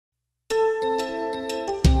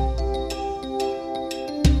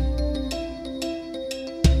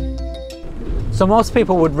So most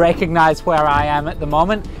people would recognise where I am at the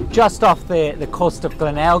moment, just off the coast of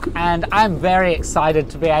Glenelg, and I'm very excited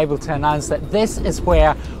to be able to announce that this is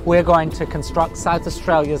where we're going to construct South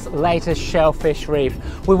Australia's latest Shellfish Reef.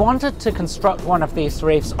 We wanted to construct one of these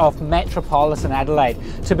reefs off metropolitan Adelaide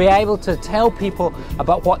to be able to tell people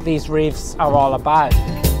about what these reefs are all about.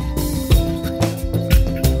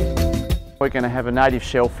 We're going to have a native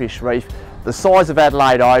shellfish reef the size of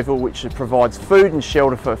Adelaide Oval, which provides food and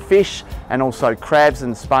shelter for fish and also crabs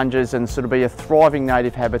and sponges, and sort of be a thriving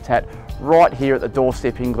native habitat right here at the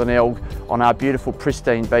doorstep in Glenelg on our beautiful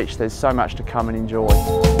pristine beach. There's so much to come and enjoy.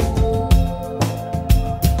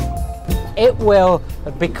 It will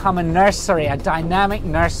become a nursery, a dynamic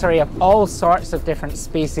nursery of all sorts of different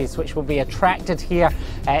species which will be attracted here.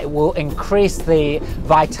 It will increase the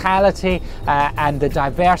vitality and the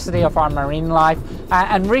diversity of our marine life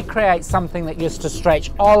and recreate something that used to stretch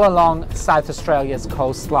all along South Australia's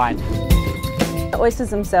coastline. The oysters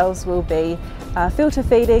themselves will be filter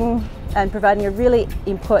feeding and providing a really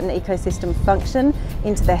important ecosystem function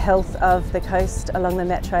into the health of the coast along the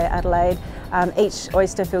Metro Adelaide. Each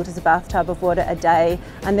oyster filters a bathtub of water a day,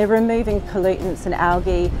 and they're removing pollutants and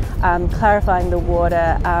algae, clarifying the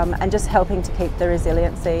water and just helping to keep the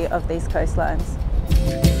resiliency of these coastlines.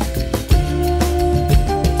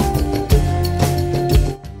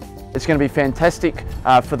 It's going to be fantastic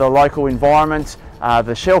for the local environment.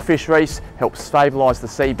 The shellfish reefs help stabilise the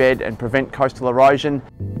seabed and prevent coastal erosion.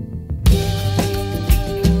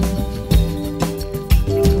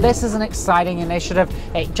 This is an exciting initiative.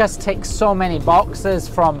 It just ticks so many boxes,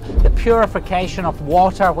 from the purification of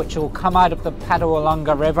water which will come out of the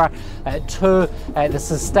Padawalunga River to the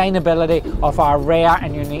sustainability of our rare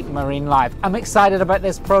and unique marine life. I'm excited about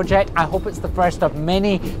this project. I hope it's the first of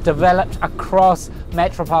many developed across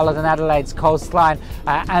metropolitan Adelaide's coastline,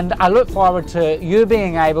 and I look forward to you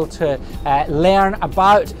being able to learn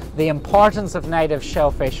about the importance of native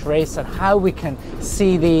shellfish reefs and how we can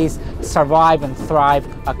see these survive and thrive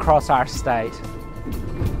across our state.